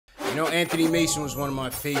You know, Anthony Mason was one of my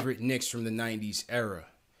favorite Knicks from the 90s era.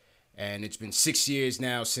 And it's been 6 years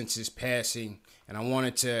now since his passing. And I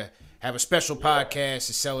wanted to have a special podcast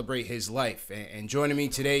to celebrate his life. And joining me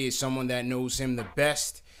today is someone that knows him the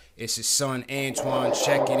best. It's his son, Antoine,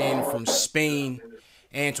 checking in from Spain.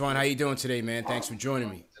 Antoine, how you doing today, man? Thanks for joining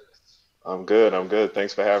me. I'm good. I'm good.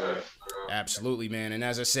 Thanks for having me. Absolutely, man. And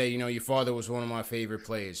as I say, you know, your father was one of my favorite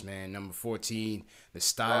players, man. Number 14, the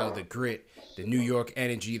style, the grit, the New York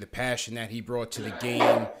energy, the passion that he brought to the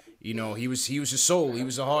game. You know, he was a soul. He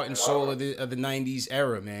was the heart and soul of the 90s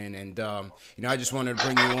era, man. And, you know, I just wanted to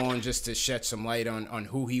bring you on just to shed some light on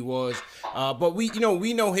who he was. But we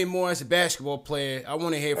know him more as a basketball player. I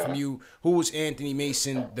want to hear from you. Who was Anthony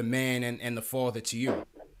Mason, the man and the father to you?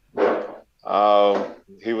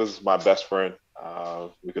 He was my best friend.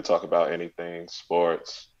 We could talk about anything,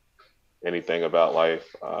 sports, anything about life.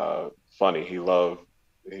 Funny. He loved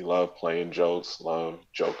playing jokes, loved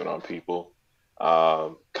joking on people.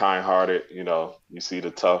 Kind-hearted. You know, you see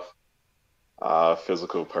the tough,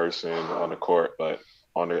 physical person on the court, but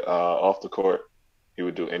on the off the court, he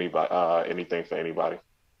would do anything for anybody.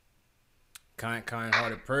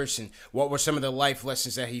 Kind-hearted person. What were some of the life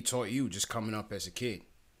lessons that he taught you just coming up as a kid?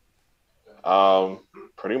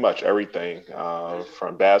 Pretty much everything.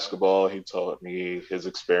 From basketball, he taught me his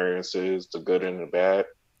experiences, the good and the bad.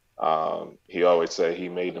 He always said he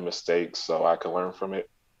made the mistakes so I could learn from it.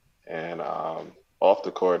 And off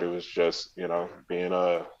the court, it was just, you know, being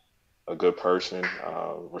a good person,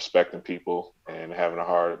 respecting people, and having a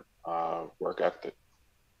hard work ethic.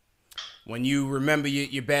 When you remember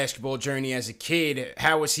your basketball journey as a kid,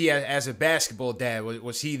 how was he as a basketball dad?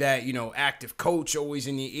 Was he that, you know, active coach, always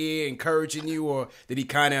in your ear, encouraging you, or did he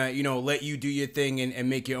kind of, you know, let you do your thing and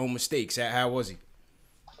make your own mistakes? How was he?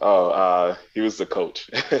 Oh, he was the coach.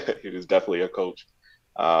 He was definitely a coach.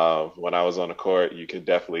 When I was on the court, you could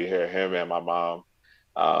definitely hear him and my mom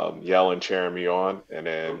yelling, cheering me on, and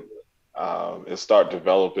then it started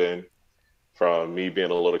developing from me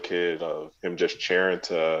being a little kid of him just cheering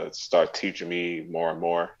to start teaching me more and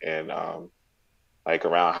more. And like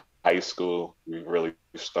around high school, we really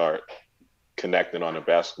start connecting on a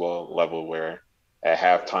basketball level where at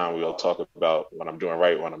halftime we'll talk about what I'm doing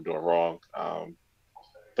right, what I'm doing wrong,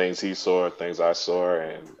 things he saw, things I saw,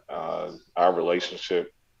 and our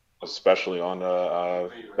relationship, especially on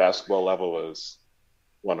the basketball level, was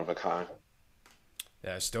one of a kind.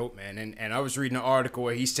 That's dope, man. And I was reading an article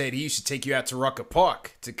where he said he used to take you out to Rucker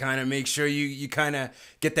Park to kind of make sure you kind of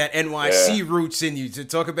get that NYC Yeah, roots in you. To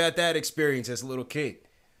talk about that experience as a little kid.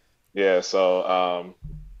 yeah. So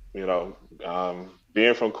you know,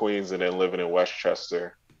 being from Queens and then living in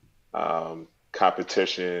Westchester,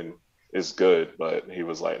 competition is good, but he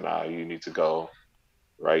was like, nah, you need to go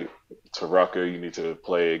right to Rucker. You need to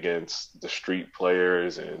play against the street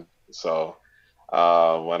players. And so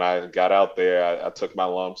when I got out there, I took my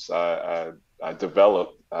lumps. I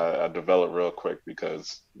developed. I developed real quick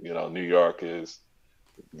because, you know, New York is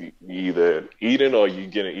you either eating or you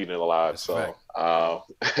getting eaten alive. That's a fact.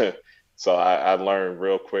 So so I learned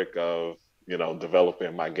real quick of, you know,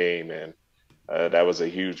 developing my game, and that was a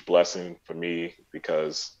huge blessing for me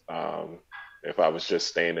because if I was just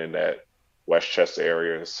staying in that Westchester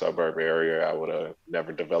area, suburb area, I would have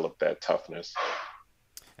never developed that toughness.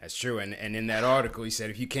 That's true. And in that article, he said,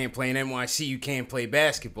 if you can't play in NYC, you can't play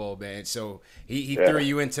basketball, man. So he threw Yeah.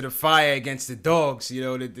 you into the fire against the dogs, you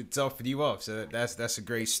know, to toughen you up. So that's a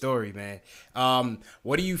great story, man.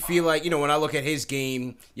 What do you feel like, you know, when I look at his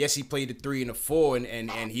game, yes, he played the 3 and the 4,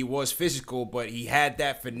 and he was physical, but he had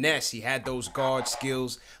that finesse. He had those guard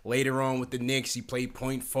skills. Later on with the Knicks, he played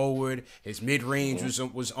point forward. His mid-range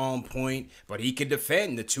was on point, but he could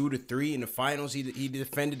defend the 2 to 3 in the finals. He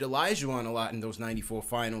defended Elijah a lot in those 94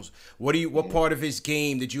 finals. What part of his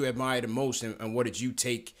game did you admire the most, and what did you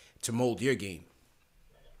take to mold your game?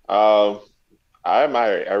 Um, I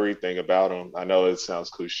admire everything about him. I know it sounds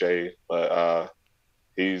cliche, but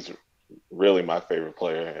he's really my favorite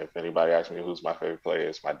player. If anybody asks me who's my favorite player,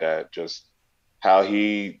 it's my dad. Just how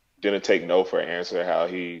he didn't take no for an answer, how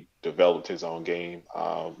he developed his own game,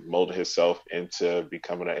 molded himself into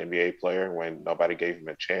becoming an NBA player when nobody gave him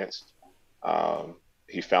a chance. Um,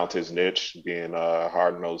 he found his niche being a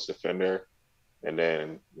hard-nosed defender, and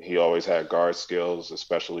then he always had guard skills,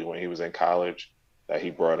 especially when he was in college, that he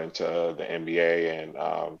brought into the NBA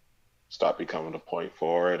and stopped becoming a point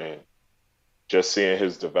forward. And just seeing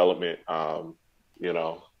his development, you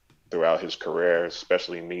know, throughout his career,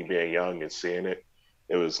 especially me being young and seeing it,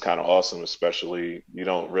 it was kind of awesome. Especially you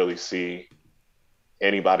don't really see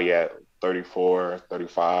anybody at 34,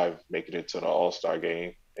 35 making it to the All-Star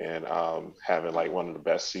game. and having like one of the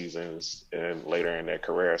best seasons in later in their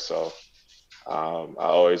career. So I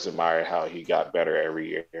always admire how he got better every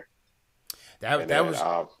year. That And that then was.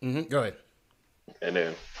 Go ahead. and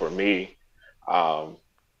then for me, um,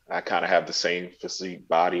 I kind of have the same physique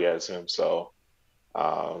body as him. So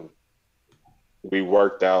um, we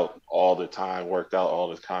worked out all the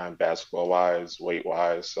time, basketball wise, weight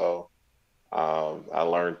wise. So I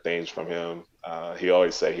learned things from him. He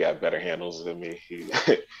always said he had better handles than me. He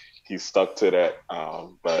he stuck to that.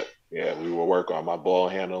 But yeah, we would work on my ball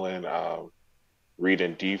handling,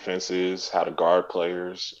 reading defenses, how to guard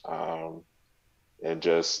players, and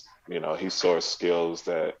just he saw skills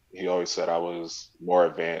that he always said I was more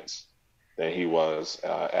advanced than he was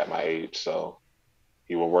at my age. So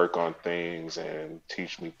he would work on things and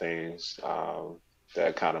teach me things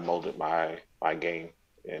that kind of molded my game,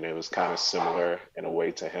 and it was kind of similar in a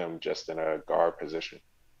way to him, just in a guard position.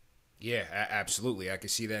 Yeah, absolutely. I could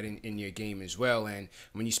see that in your game as well. And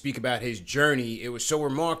when you speak about his journey, it was so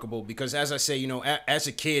remarkable because, as I say, as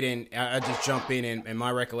a kid, and I just jump in, and my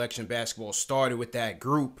recollection of basketball started with that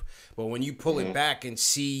group. But when you pull it Hmm. back and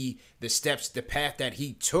see the steps, the path that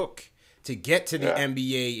he took to get to the Yeah,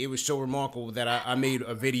 NBA, it was so remarkable that I made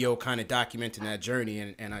a video kind of documenting that journey,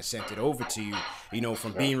 and I sent it over to you.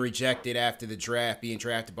 From yeah, being rejected after the draft, being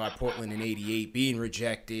drafted by Portland in '88, being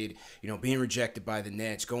rejected by the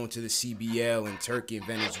Nets, going to the CBL in Turkey and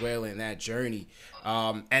Venezuela, and that journey.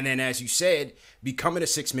 And then, as you said, becoming a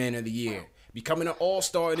six man of the year, becoming an all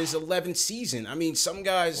star in his 11th season. I mean, some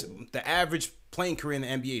guys, the average playing career in the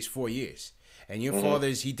NBA is 4 years. And your hmm,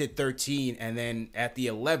 father's, he did 13, and then at the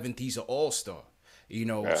 11th, he's an all star.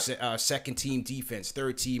 yeah, Second team defense,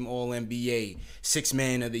 third team All NBA, six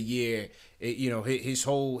man of the year. His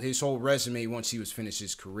whole resume once he was finished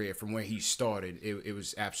his career from where he started, it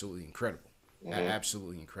was absolutely incredible. hmm,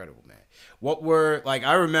 Absolutely incredible, man. What were like?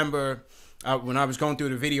 I remember when I was going through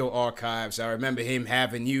the video archives. I remember him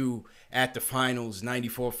having you at the finals,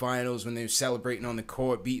 '94 finals, when they were celebrating on the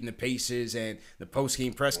court, beating the Pacers, and the post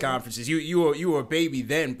game press hmm. conferences. You were a baby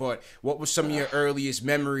then, but what were some of Yeah. your earliest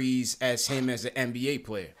memories as him as an NBA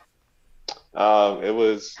player? It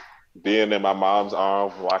was being in my mom's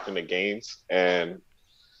arms watching the games, and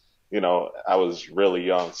I was really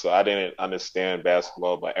young, so I didn't understand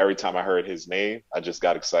basketball. But every time I heard his name, I just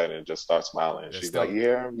got excited and just start smiling. And That's she'd be like, "You dope.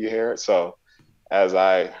 hear him? You hear it?" So as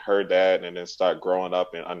I heard that, and then start growing up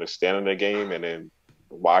and understanding the game, and then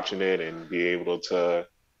watching it and be able to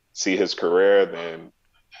see his career, then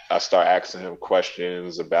I start asking him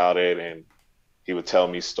questions about it, and he would tell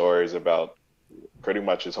me stories about pretty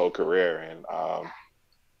much his whole career, and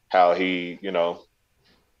how he,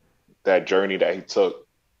 that journey that he took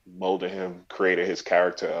molded him, created his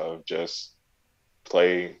character of just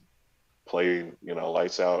play, play,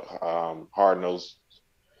 lights out, hard nosed,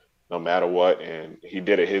 no matter what, and he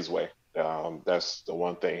did it his way. That's the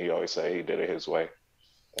one thing he always say. He did it his way,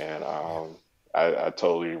 and Yeah. I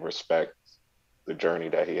totally respect the journey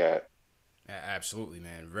that he had. Absolutely,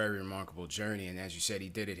 man. Very remarkable journey. And as you said, he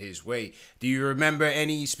did it his way. Do you remember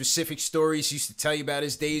any specific stories he used to tell you about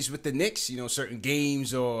his days with the Knicks? Certain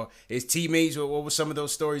games or his teammates, or what were some of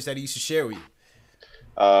those stories that he used to share with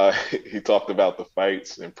He talked about the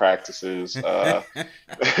fights and practices. you?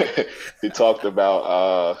 He talked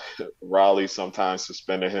about Raleigh sometimes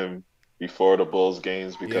suspending him before the Bulls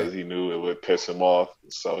games Yeah. because he knew it would piss him off,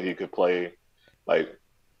 so he could play like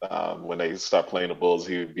when they start playing the Bulls,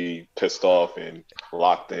 he would be pissed off and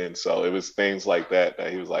locked in. So it was things like that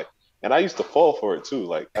that he was like, and I used to fall for it too.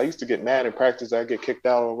 Like I used to get mad in practice, I get kicked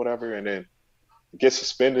out or whatever, and then get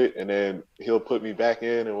suspended, and then he'll put me back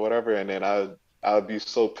in and whatever, and then I'd be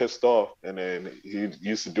so pissed off, and then he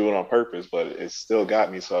used to do it on purpose, but it still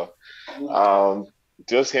got me. So um,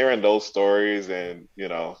 just hearing those stories and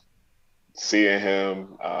seeing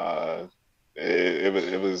him,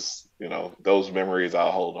 it was those memories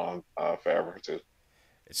I'll hold on forever too.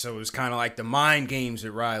 So it was kind of like the mind games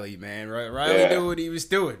with Riley, man. Riley Yeah, knew what he was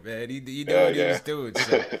doing, man. He knew yeah, what he yeah, was doing.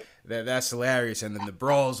 So that's hilarious. And then the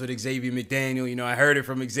brawls with Xavier McDaniel. I heard it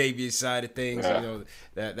from Xavier's side of things. yeah.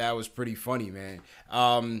 That was pretty funny, man.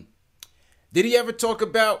 Did he ever talk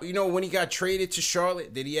about when he got traded to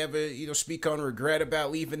Charlotte? Did he ever speak on regret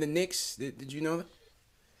about leaving the Knicks? Did you know that?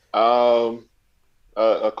 Um,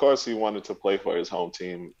 of course, he wanted to play for his home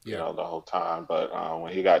team, Yeah. the whole time. But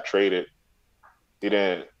when he got traded, he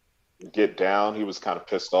didn't get down. He was kind of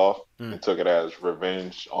pissed off Mm. and took it as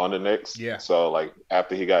revenge on the Knicks. Yeah. So like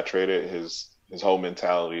after he got traded, his whole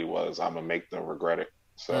mentality was, I'm gonna make them regret it.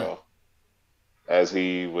 Mm. So as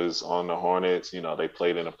he was on the Hornets, they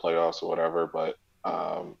played in the playoffs or whatever, but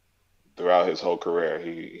throughout his whole career,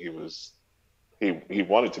 he was he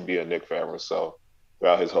wanted to be a Knick forever. So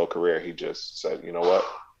throughout his whole career, he just said, you know what,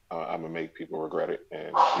 I'm gonna make people regret it, and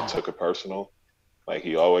he Mm. took it personal, like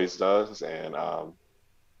he always does. And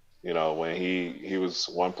when he was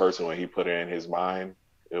one person when he put it in his mind,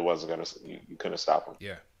 it wasn't gonna you couldn't stop him.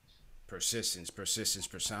 Yeah. Persistence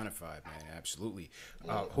personified, man. Absolutely.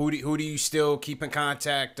 Mm. Who do you still keep in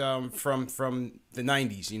contact from the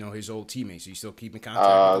 '90s? You know, his old teammates. Do you still keep in contact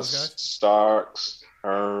with those guys? Starks,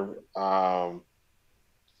 Herm.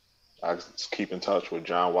 I keep in touch with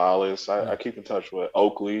John Wallace. I Mm. keep in touch with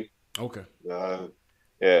Oakley. Okay. Uh,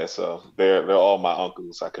 yeah, so they're all my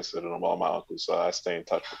uncles. I consider them all my uncles. So I stay in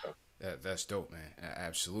touch with them. That's dope, man.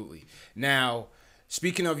 Absolutely. Now,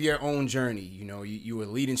 speaking of your own journey, you know, you were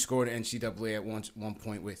leading scorer to NCAA at one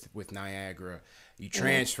point with Niagara. You Hmm.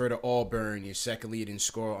 transferred to Auburn, your second leading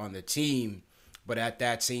scorer on the team. But at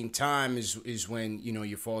that same time is when, you know,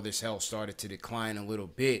 your father's health started to decline a little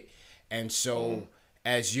bit. And Hmm. so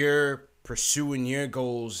as you're pursuing your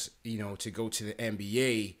goals, you know, to go to the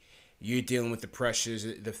NBA, you're dealing with the pressures,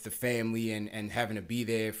 the family, and having to be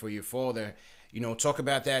there for your father. You know, talk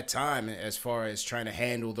about that time as far as trying to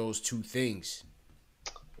handle those two things.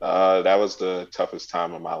 That was the toughest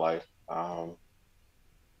time of my life because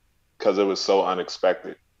it was so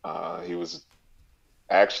unexpected.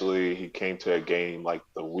 He came to a game like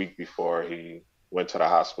the week before he went to the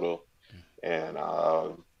hospital, and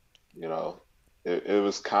you know, it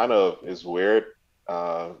was kind of it's weird.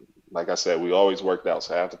 Uh, like I said, we always worked out,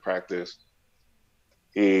 so after practice,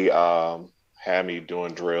 he had me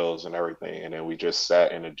doing drills and everything, and then we just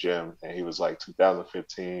sat in the gym, and he was like,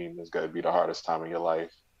 "2015 is going to be the hardest time of your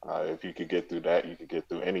life. If you could get through that, you could get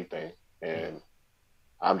through anything." And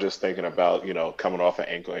I'm just thinking about, coming off an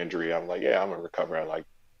ankle injury. I'm like, yeah, I'm gonna recover. I'm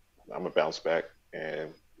gonna bounce back.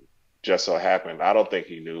 And just so happened, I don't think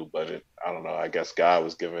he knew, but I don't know. I guess God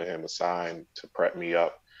was giving him a sign to prep me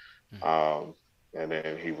up. Um, and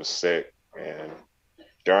then he was sick, and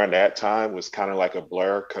during that time was kind of like a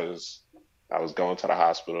blur because I was going to the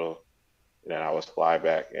hospital and then I was fly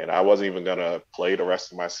back, and I wasn't even gonna play the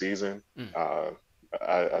rest of my season. Mm, Uh,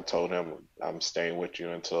 I told him I'm staying with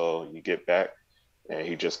you until you get back, and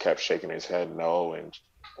he just kept shaking his head no, and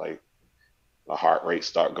like the heart rate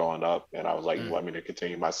start going up, and I was like, "You mm, want me to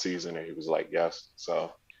continue my season?" And he was like, "Yes."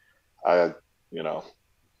 So I, you know,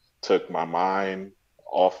 took my mind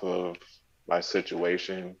off of my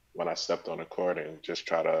situation when I stepped on the court and just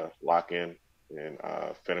try to lock in and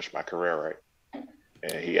finish my career right.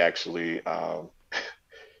 And he actually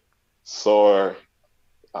saw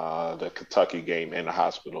the Kentucky game in the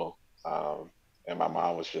hospital, and my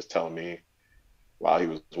mom was just telling me while he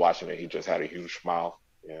was watching it, he just had a huge smile,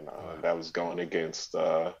 and wow. that was going against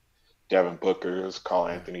Devin Booker's, Carl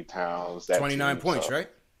Yeah. Anthony Towns, that 29 team. points, So, right?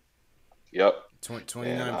 yep, and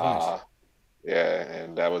 29 points. yeah,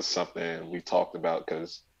 and that was something we talked about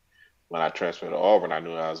because when I transferred to Auburn, I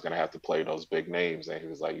knew I was going to have to play those big names, and he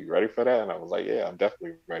was like, "You ready for that?" And I was like, "Yeah, I'm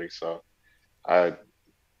definitely ready." So I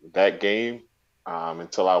that game,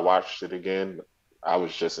 until I watched it again, I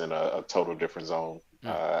was just in a total different zone.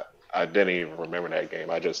 Mm, I didn't even remember that game.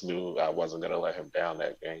 I just knew I wasn't going to let him down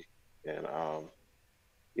that game. And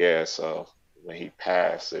yeah, so when he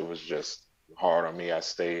passed, it was just hard on me. I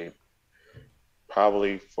stayed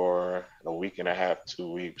probably for a week and a half,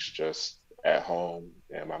 2 weeks, just at home.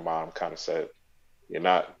 And my mom kind of said, you're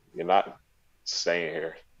not staying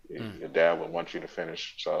here. mm. Your dad would want you to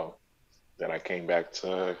finish." So then I came back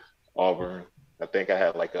to Auburn. I think I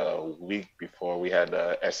had like a week before we had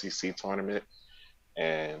the SEC tournament,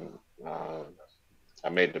 and um, I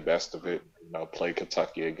made the best of it. Played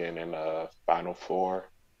Kentucky again in the Final Four.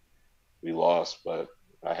 We lost, but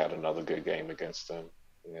I had another good game against them.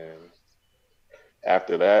 And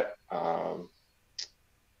after that,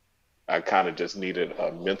 I kind of just needed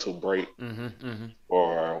a mental break Mm-hmm, mm-hmm.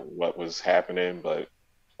 for what was happening, but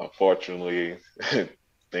unfortunately,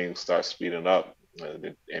 things start speeding up.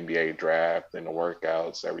 The NBA draft and the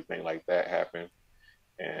workouts, everything like that happened.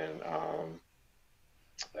 And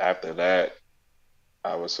after that,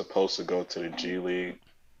 I was supposed to go to the G League,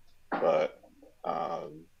 but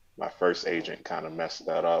my first agent kind of messed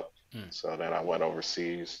that up. Mm, So then I went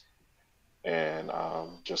overseas and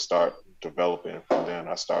just start developing from then.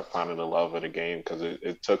 I start finding the love of the game because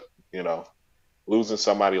it took, you know, losing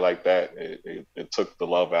somebody like that, it took the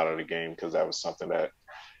love out of the game because that was something that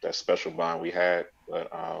special bond we had.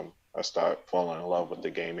 But I started falling in love with the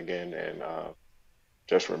game again, and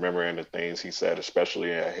just remembering the things he said,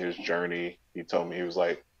 especially at his journey. He told me he was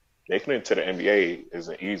like, making it to the NBA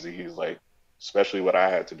isn't easy. He's like, especially what I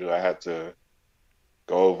had to do. I had to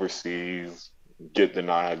go overseas, get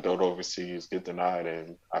denied, go to overseas, get denied,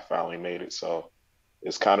 and I finally made it. So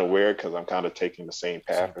it's kind of weird because I'm kind of taking the same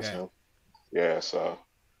path Same as path. him. Yeah, so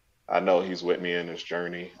I know he's with me in this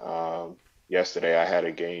journey. Yesterday I had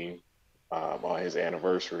a game on his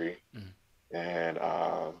anniversary, Mhm. and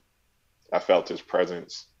I felt his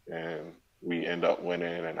presence, and we end up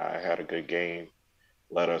winning, and I had a good game,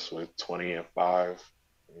 led us with 20-5,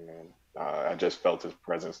 and I just felt his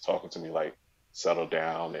presence talking to me like settle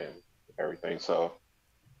down and everything. So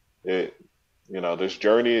it, this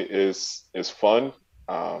journey is fun,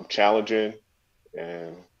 challenging,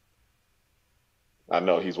 and I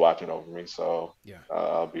know he's watching over me, so Yeah.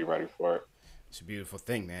 I'll be ready for it. It's a beautiful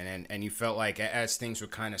thing, man. And you felt like as things were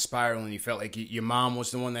kind of spiraling, you felt like your mom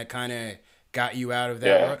was the one that kind of got you out of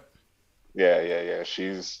that Yeah, rut. yeah.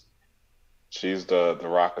 She's the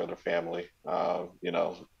rock of the family.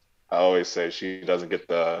 I always say she doesn't get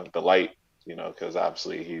the light, because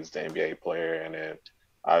obviously he's the NBA player, and then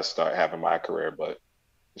I start having my career, but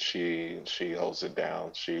she holds it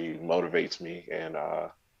down. She motivates me, and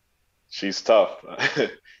she's tough.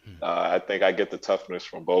 I think I get the toughness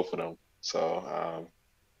from both of them. So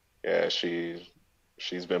yeah,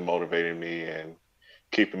 she's been motivating me and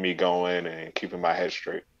keeping me going and keeping my head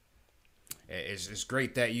straight. It's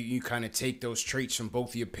great that you kind of take those traits from both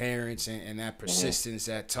of your parents and that Hmm. persistence,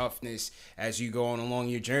 that toughness as you go on along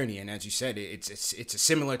your journey. And as you said, it's a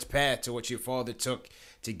similar path to what your father took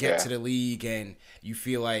to get to Yeah, the league, and you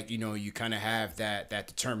feel like you kind of have that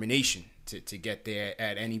determination to get there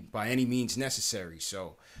at by any means necessary.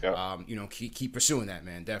 So yep. keep pursuing that,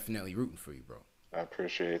 man. Definitely rooting for you, bro. I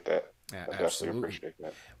appreciate that. Yeah, I definitely absolutely. appreciate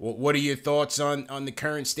that. What are your thoughts on the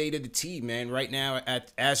current state of the team, man? Right now,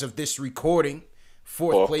 at as of this recording,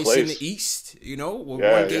 fourth Fourth place in the place. East. We're one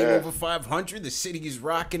Yeah, game yeah, over 500. The city is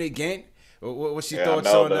rocking again. What's your yeah. I thoughts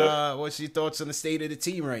know on the state of the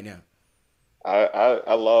team right now?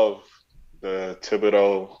 I love the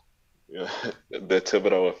Thibodeau, the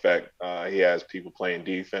Thibodeau effect. He has people playing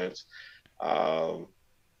defense. Um,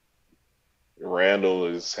 Randall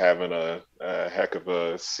is having a heck of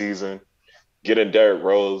a season. Getting Derrick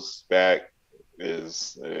Rose back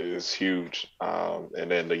is huge.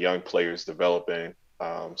 And then the young players developing.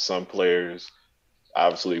 Some players,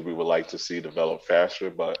 obviously, we would like to see develop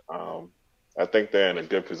faster, but I think they're in a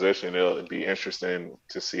good position. It'll be interesting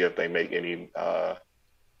to see if they make any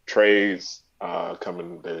trades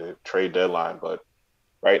coming the trade deadline. But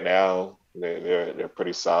right now, they're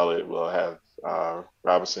pretty solid. We'll have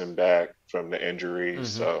Robinson back from the injury, Mm-hmm.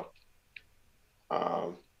 so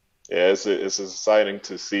um, yeah, it's exciting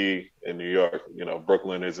to see in New York.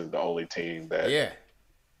 Brooklyn isn't the only team Yeah,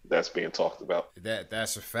 that's being talked about.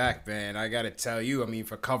 that's a fact, man. I gotta tell you, I mean,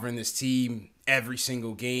 for covering this team every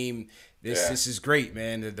single game, this Yeah. this is great,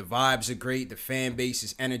 man. The vibes are great. The fan base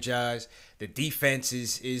is energized. The defense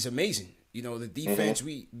is amazing. The Hmm. defense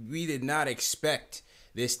we did not expect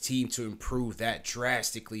this team to improve that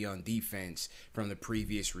drastically on defense from the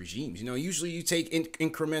previous regimes. Usually you take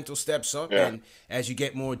incremental steps up, Yeah. and as you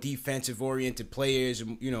get more defensive oriented players,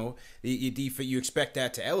 your defense you expect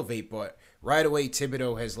that to elevate. But right away,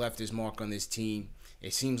 Thibodeau has left his mark on this team.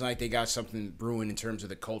 It seems like they got something brewing in terms of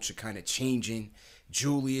the culture kind of changing.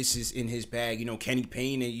 Julius is in his bag. Kenny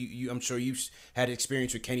Payne. And I'm sure you've had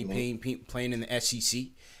experience with Kenny Hmm. Payne playing in the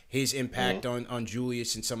SEC. His Hmm. impact on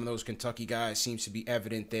Julius and some of those Kentucky guys seems to be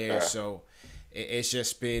evident there. Yeah. So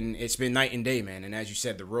it's been night and day, man. And as you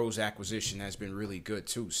said, the Rose acquisition has been really good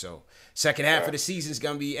too. So second half of Yeah. the season is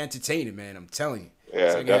gonna be entertaining, man. I'm telling you.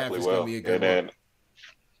 Yeah. Second half Definitely is gonna will. be a good And look.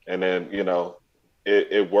 then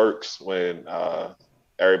it works when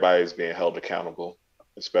everybody's being held accountable,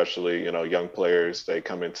 especially young players. They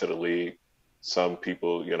come into the league. Some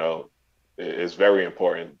people, it's very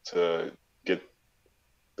important to get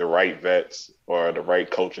the right vets or the right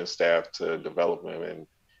coaching staff to develop them. And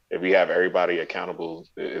if we have everybody accountable,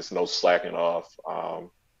 it's no slacking off.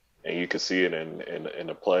 And you can see it in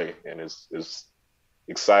the play, and it's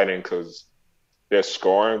exciting because they're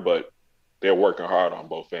scoring, but they're working hard on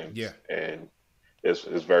both Yeah. ends, and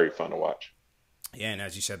it's very fun to watch. Yeah, and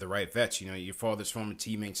as you said, the right vets. Your father's former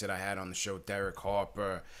teammates that I had on the show, Derek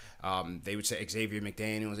Harper, they would say Xavier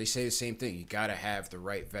McDaniels. They say the same thing. You got to have the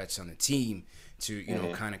right vets on the team to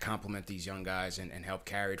Hmm. kind of complement these young guys and help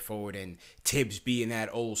carry it forward. And Tibbs being that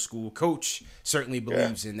old school coach certainly Yeah,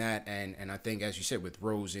 believes in that. And I think, as you said, with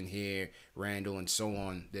Rose in here, Randall, and so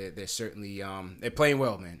on, they're certainly they're playing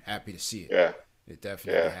well, man. Happy to see it. yeah, They're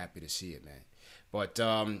definitely yeah. happy to see it, man. But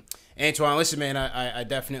Antoine, listen, man, I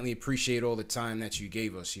definitely appreciate all the time that you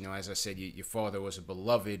gave us. As I said, your father was a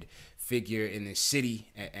beloved figure in this city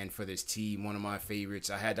and for this team. One of my favorites.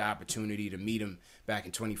 I had the opportunity to meet him back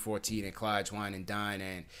in 2014 at Clyde's Wine and Dine,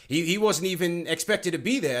 and he wasn't even expected to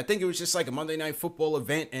be there. I think it was just like a Monday Night Football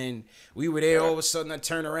event, and we were there. All of a sudden, I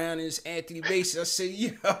turned around and it's Anthony Mason. I said,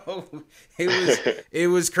 "Yo," it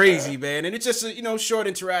was crazy, man. And it's just a short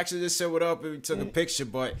interaction. Just said what up, and we took a picture,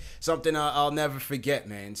 but something I'll never forget,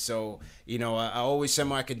 man. So I always send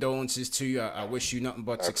my condolences to you. I wish you nothing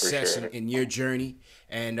but success in your journey.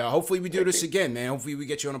 And hopefully we do this again, man. Hopefully we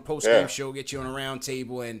get you on a post-game show, get you on a round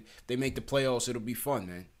table, and if they make the playoffs, it'll be fun,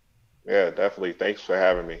 man. Yeah, definitely. Thanks for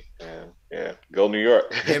having me. And yeah, go New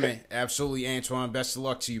York. Yeah, man. Absolutely, Antoine. Best of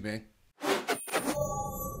luck to you, man.